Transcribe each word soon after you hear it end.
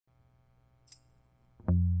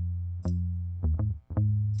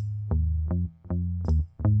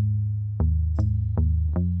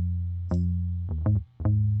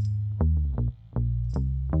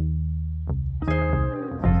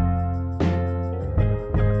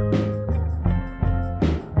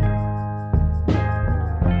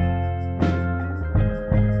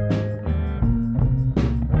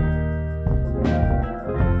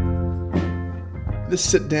This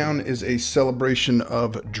sit down is a celebration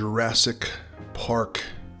of Jurassic Park.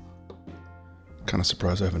 Kind of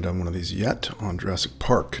surprised I haven't done one of these yet on Jurassic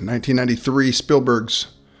Park. 1993,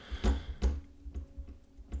 Spielberg's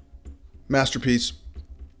masterpiece.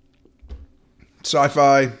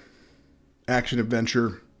 Sci-fi, action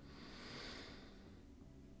adventure.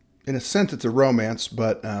 In a sense, it's a romance,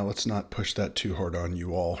 but let's not push that too hard on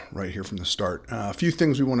you all right here from the start. A few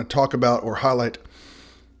things we want to talk about or highlight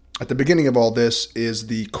at the beginning of all this is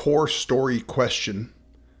the core story question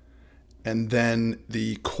and then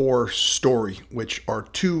the core story, which are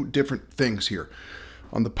two different things here.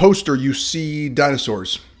 On the poster, you see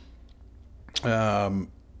dinosaurs.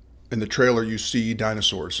 In the trailer, you see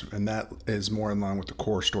dinosaurs, and that is more in line with the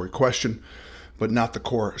core story question, but not the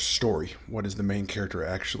core story. What is the main character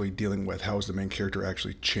actually dealing with? How is the main character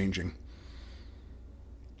actually changing?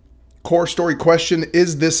 Core story question,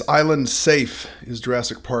 is this island safe? Is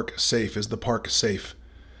Jurassic Park safe? Is the park safe?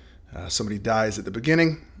 Somebody dies at the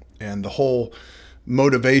beginning, and the whole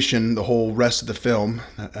motivation, the whole rest of the film,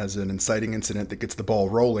 as an inciting incident that gets the ball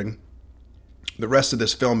rolling, the rest of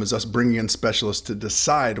this film is us bringing in specialists to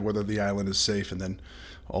decide whether the island is safe, and then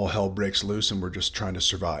all hell breaks loose and we're just trying to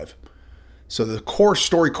survive. So the core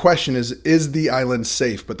story question is the island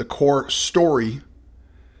safe? But the core story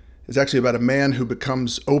is actually about a man who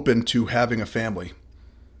becomes open to having a family.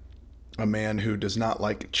 A man who does not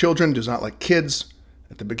like children, does not like kids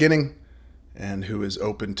at the beginning, and who is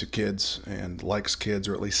open to kids and likes kids,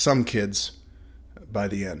 or at least some kids, by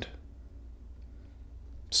the end.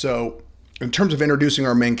 So, in terms of introducing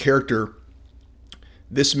our main character,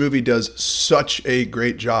 this movie does such a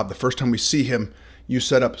great job. The first time we see him, you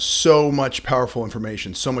set up so much powerful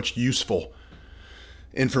information, so much useful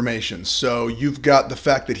information. So you've got the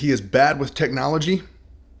fact that he is bad with technology.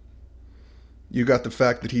 You got the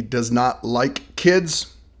fact that he does not like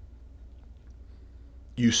kids.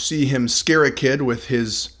 You see him scare a kid with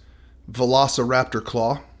his velociraptor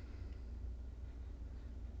claw.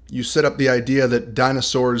 You set up the idea that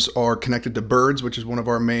dinosaurs are connected to birds, which is one of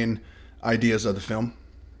our main ideas of the film.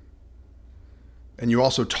 And you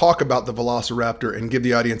also talk about the velociraptor and give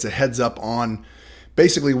the audience a heads up on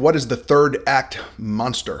basically what is the third act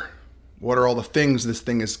monster? What are all the things this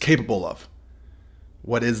thing is capable of?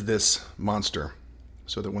 What is this monster?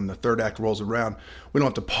 So that when the third act rolls around, we don't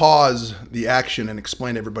have to pause the action and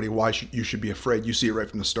explain to everybody why you should be afraid. You see it right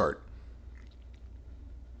from the start.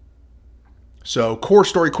 So core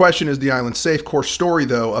story question, is the island safe? Core story,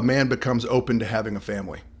 though, a man becomes open to having a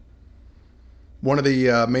family. One of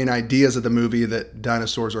the main ideas of the movie, that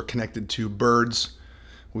dinosaurs are connected to birds.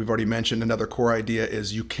 We've already mentioned another core idea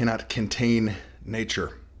is you cannot contain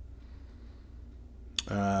nature.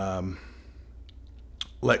 Let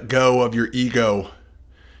go of your ego,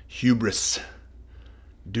 hubris.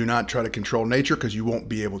 Do not try to control nature because you won't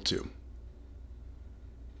be able to.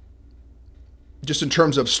 Just in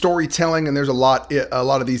terms of storytelling, and there's a lot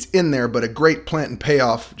of these in there, but a great plant and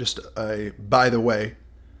payoff, just by the way,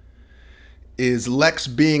 is Lex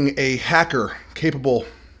being a hacker capable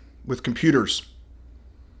with computers.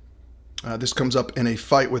 This comes up in a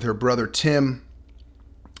fight with her brother Tim.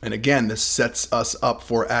 And again, this sets us up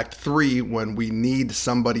for Act 3 when we need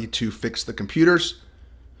somebody to fix the computers.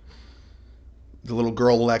 The little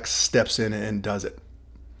girl Lex steps in and does it.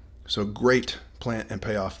 So great plant and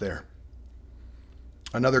payoff there.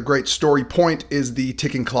 Another great story point is the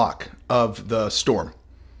ticking clock of the storm.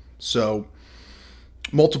 So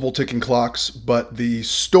multiple ticking clocks, but the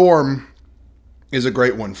storm is a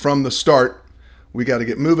great one. From the start, we got to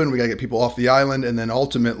get moving. We got to get people off the island. And then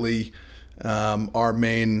ultimately, our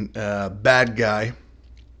main bad guy,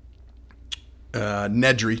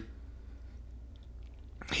 Nedry,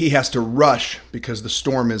 he has to rush because the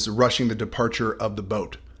storm is rushing the departure of the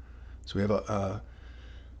boat. So we have a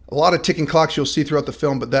lot of ticking clocks you'll see throughout the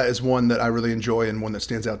film, but that is one that I really enjoy and one that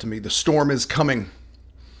stands out to me. The storm is coming,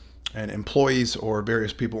 and employees or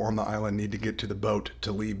various people on the island need to get to the boat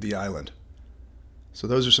to leave the island. So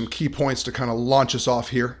those are some key points to kind of launch us off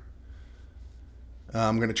here.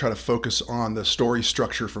 I'm going to try to focus on the story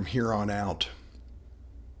structure from here on out.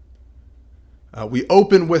 We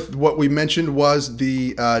open with what we mentioned was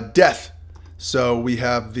the death. So we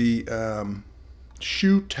have the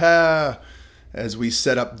shoot as we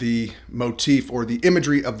set up the motif or the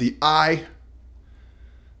imagery of the eye,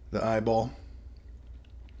 the eyeball.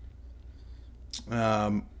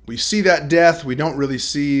 We see that death. We don't really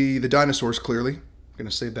see the dinosaurs clearly. I'm going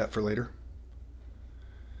to save that for later.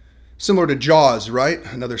 Similar to Jaws, right?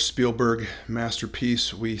 Another Spielberg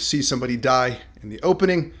masterpiece. We see somebody die in the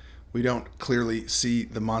opening. We don't clearly see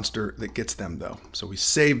the monster that gets them, though. So we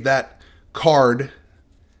save that card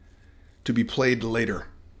to be played later.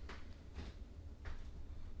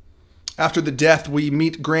 After the death, we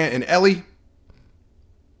meet Grant and Ellie.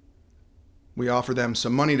 We offer them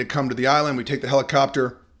some money to come to the island. We take the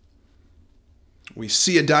helicopter. We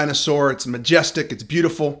see a dinosaur. It's majestic. It's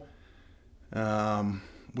beautiful. We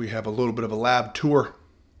have a little bit of a lab tour.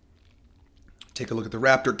 Take a look at the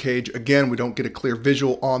raptor cage. Again, we don't get a clear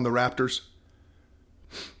visual on the raptors.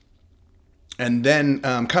 And then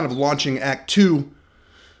kind of launching Act 2,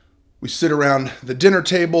 we sit around the dinner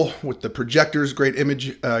table with the projectors, great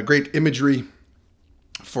imagery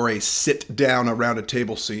for a sit down around a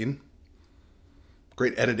table scene.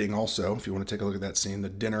 Great editing also, if you want to take a look at that scene, the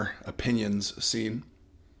dinner opinions scene.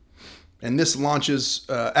 And this launches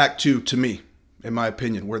Act 2 to me, in my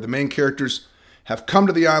opinion, where the main characters have come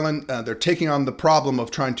to the island. They're taking on the problem of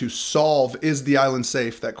trying to solve, is the island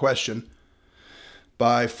safe, that question,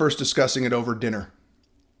 by first discussing it over dinner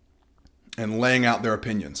and laying out their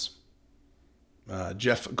opinions.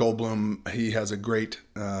 Jeff Goldblum, he has a great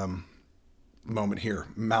moment here.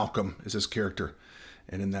 Malcolm is his character.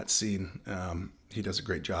 And in that scene, he does a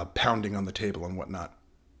great job pounding on the table and whatnot.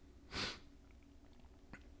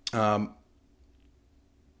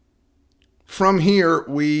 From here,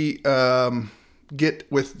 we meet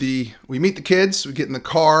the kids, we get in the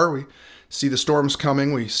car, we see the storm's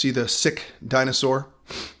coming, we see the sick dinosaur.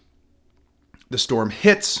 The storm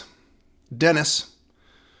hits Dennis.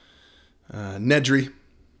 Nedry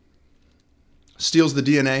steals the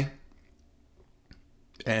DNA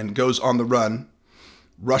and goes on the run,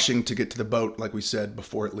 rushing to get to the boat, like we said,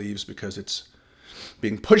 before it leaves because it's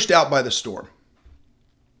being pushed out by the storm.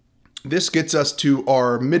 This gets us to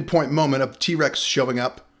our midpoint moment of T-Rex showing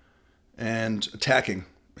up and attacking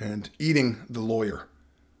and eating the lawyer.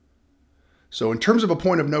 So in terms of a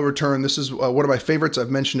point of no return, this is one of my favorites. I've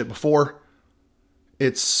mentioned it before.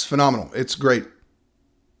 It's phenomenal. It's great.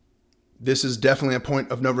 This is definitely a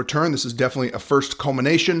point of no return. This is definitely a first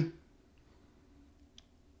culmination.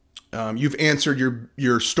 You've answered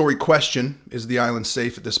your story question, is the island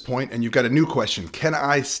safe at this point? And you've got a new question. Can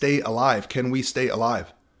I stay alive? Can we stay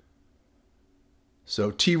alive?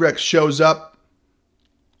 So T-Rex shows up.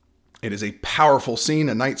 It is a powerful scene,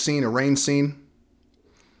 a night scene, a rain scene.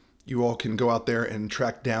 You all can go out there and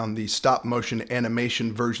track down the stop motion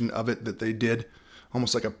animation version of it that they did.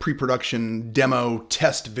 Almost like a pre-production demo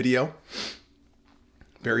test video.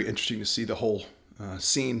 Very interesting to see the whole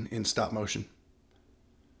scene in stop motion.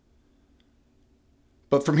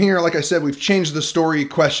 But from here, like I said, we've changed the story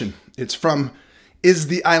question. It's from, is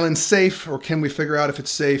the island safe, or can we figure out if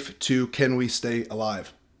it's safe, to can we stay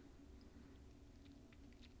alive?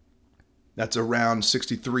 That's around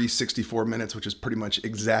 63, 64 minutes, which is pretty much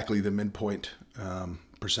exactly the midpoint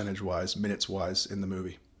percentage-wise, minutes-wise in the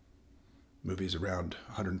movie. Movie's around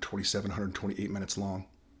 127, 128 minutes long.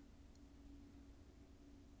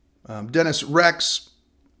 Dennis wrecks.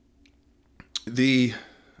 The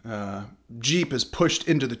Jeep is pushed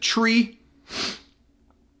into the tree.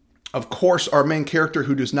 Of course, our main character,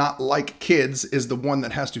 who does not like kids, is the one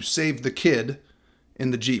that has to save the kid in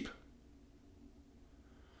the Jeep.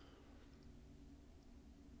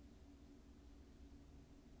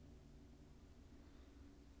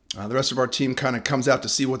 The rest of our team kind of comes out to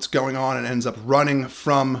see what's going on and ends up running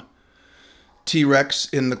from T-Rex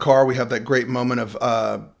in the car. We have that great moment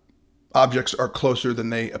of objects are closer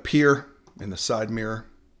than they appear in the side mirror.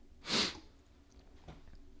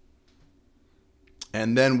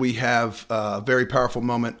 And then we have a very powerful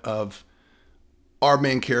moment of our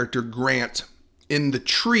main character, Grant, in the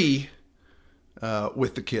tree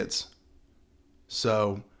with the kids.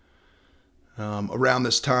 So around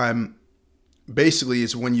this time, basically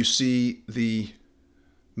is when you see the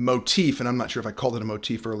motif, and I'm not sure if I called it a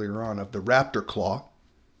motif earlier on, of the raptor claw.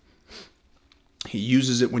 He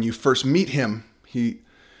uses it when you first meet him. He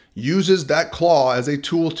uses that claw as a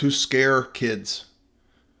tool to scare kids.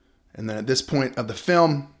 And then at this point of the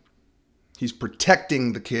film, he's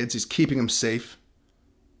protecting the kids. He's keeping them safe.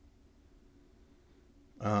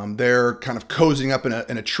 They're kind of cozying up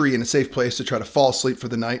in a tree in a safe place to try to fall asleep for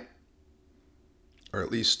the night, or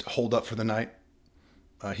at least hold up for the night.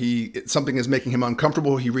 Something is making him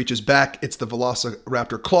uncomfortable. He reaches back. It's the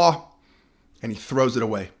Velociraptor claw, and he throws it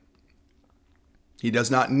away. He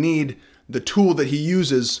does not need the tool that he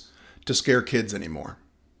uses to scare kids anymore.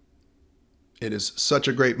 It is such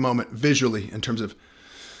a great moment visually in terms of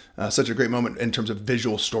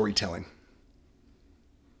visual storytelling.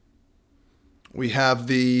 We have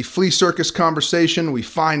the flea circus conversation. We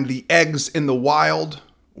find the eggs in the wild,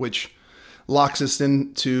 which locks us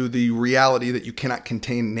into the reality that you cannot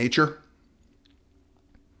contain nature.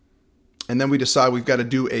 And then we decide we've got to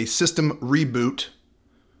do a system reboot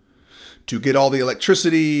to get all the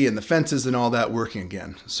electricity and the fences and all that working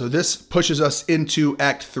again. So this pushes us into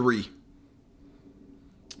Act 3.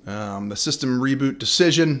 The system reboot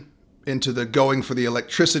decision into the going for the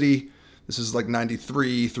electricity. This is like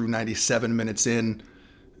 93 through 97 minutes in.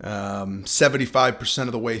 75%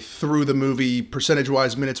 of the way through the movie,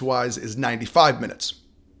 percentage-wise, minutes-wise, is 95 minutes.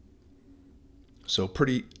 So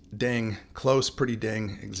pretty dang close, pretty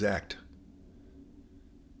dang exact.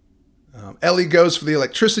 Ellie goes for the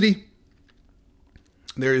electricity.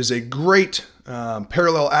 There is a great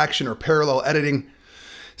parallel action or parallel editing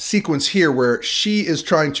sequence here where she is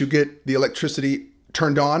trying to get the electricity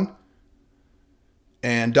turned on,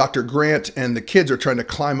 and Dr. Grant and the kids are trying to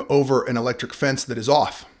climb over an electric fence that is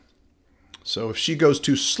off. So if she goes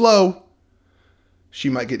too slow, she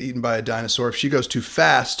might get eaten by a dinosaur. If she goes too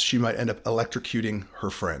fast, she might end up electrocuting her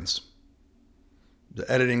friends.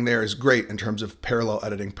 The editing there is great in terms of parallel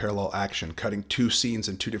editing, parallel action, cutting two scenes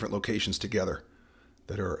in two different locations together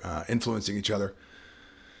that are influencing each other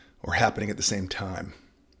or happening at the same time.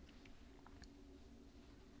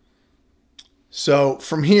 So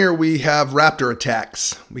from here, we have raptor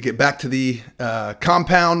attacks. We get back to the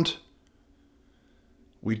compound.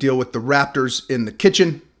 We deal with the raptors in the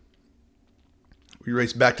kitchen. We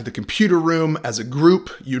race back to the computer room as a group,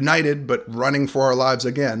 united, but running for our lives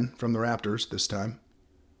again from the raptors this time.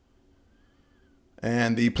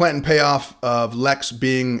 And the plant and payoff of Lex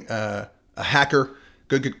being a hacker,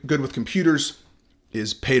 good with computers,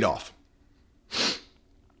 is paid off.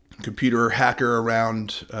 Computer hacker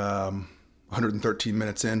around 113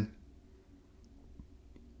 minutes in.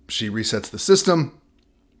 She resets the system.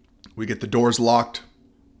 We get the doors locked.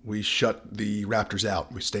 We shut the raptors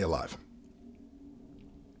out. We stay alive.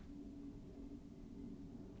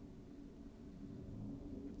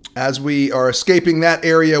 As we are escaping that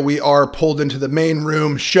area, we are pulled into the main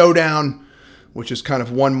room showdown, which is kind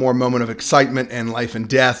of one more moment of excitement and life and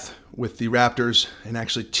death with the raptors. And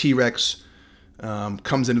actually T-Rex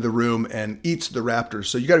comes into the room and eats the raptors.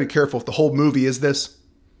 So you got to be careful if the whole movie is this.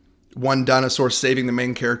 One dinosaur saving the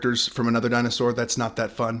main characters from another dinosaur. That's not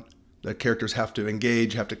that fun. The characters have to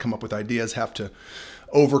engage, have to come up with ideas, have to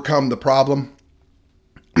overcome the problem.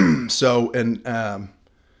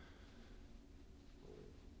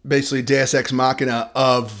 Basically Deus Ex Machina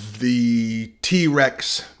of the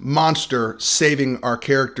T-Rex monster saving our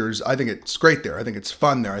characters. I think it's great there. I think it's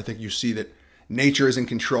fun there. I think you see that nature is in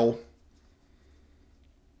control.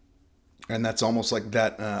 And that's almost like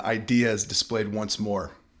that idea is displayed once more.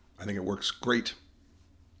 I think it works great.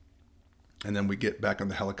 And then we get back on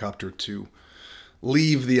the helicopter to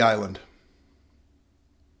leave the island.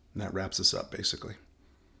 And that wraps us up, basically.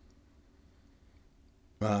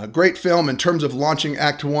 Great film in terms of launching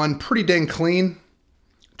Act 1. Pretty dang clean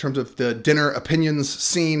in terms of the dinner opinions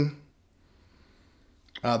scene.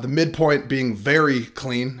 The midpoint being very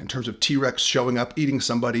clean in terms of T-Rex showing up, eating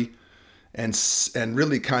somebody, and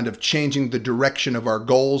really kind of changing the direction of our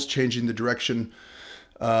goals, changing the direction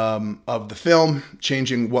of the film,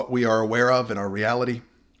 changing what we are aware of in our reality.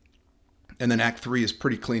 And then Act 3 is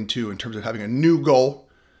pretty clean too in terms of having a new goal,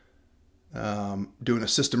 doing a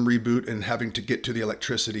system reboot and having to get to the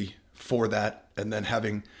electricity for that, and then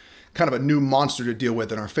having kind of a new monster to deal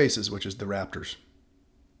with in our faces, which is the raptors.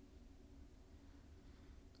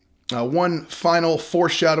 One final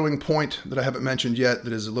foreshadowing point that I haven't mentioned yet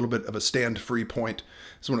that is a little bit of a stand-free point.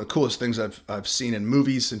 It's one of the coolest things I've seen in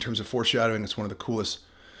movies in terms of foreshadowing. It's one of the coolest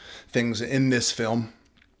things in this film.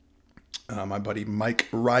 My buddy Mike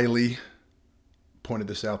Riley pointed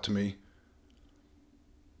this out to me.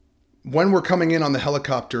 When we're coming in on the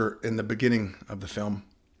helicopter in the beginning of the film,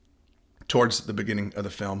 towards the beginning of the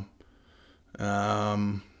film,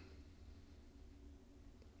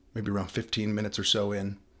 maybe around 15 minutes or so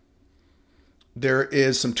in, there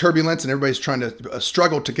is some turbulence and everybody's trying to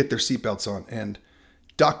struggle to get their seatbelts on. And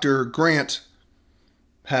Dr. Grant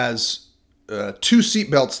has two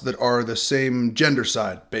seatbelts that are the same gender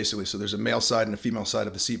side, basically. So there's a male side and a female side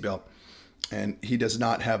of the seatbelt. And he does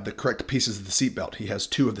not have the correct pieces of the seatbelt. He has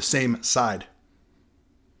two of the same side.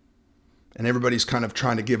 And everybody's kind of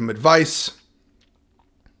trying to give him advice.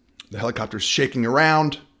 The helicopter's shaking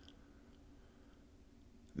around.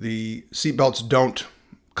 The seatbelts don't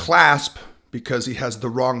clasp because he has the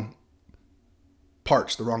wrong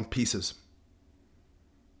parts, the wrong pieces.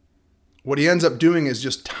 What he ends up doing is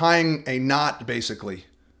just tying a knot, basically,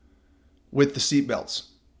 with the seatbelts.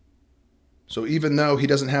 So even though he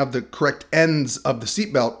doesn't have the correct ends of the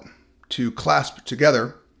seatbelt to clasp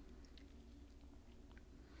together,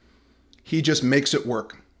 he just makes it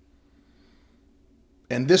work.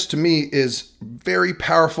 And this, to me, is very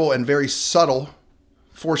powerful and very subtle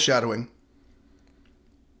foreshadowing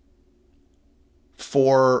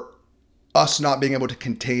for us not being able to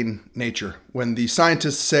contain nature. When the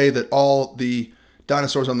scientists say that all the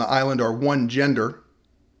dinosaurs on the island are one gender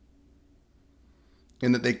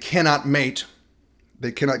and that they cannot mate,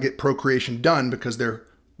 they cannot get procreation done because they're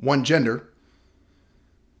one gender,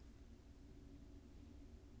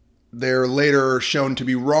 they're later shown to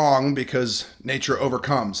be wrong because nature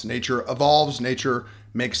overcomes. Nature evolves, nature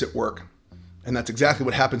makes it work. And that's exactly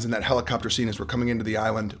what happens in that helicopter scene as we're coming into the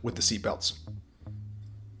island with the seatbelts.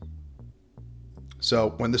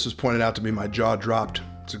 So when this was pointed out to me, my jaw dropped.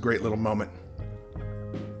 It's a great little moment.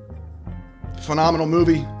 Phenomenal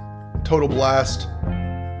movie. Total blast.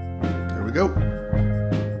 There we go.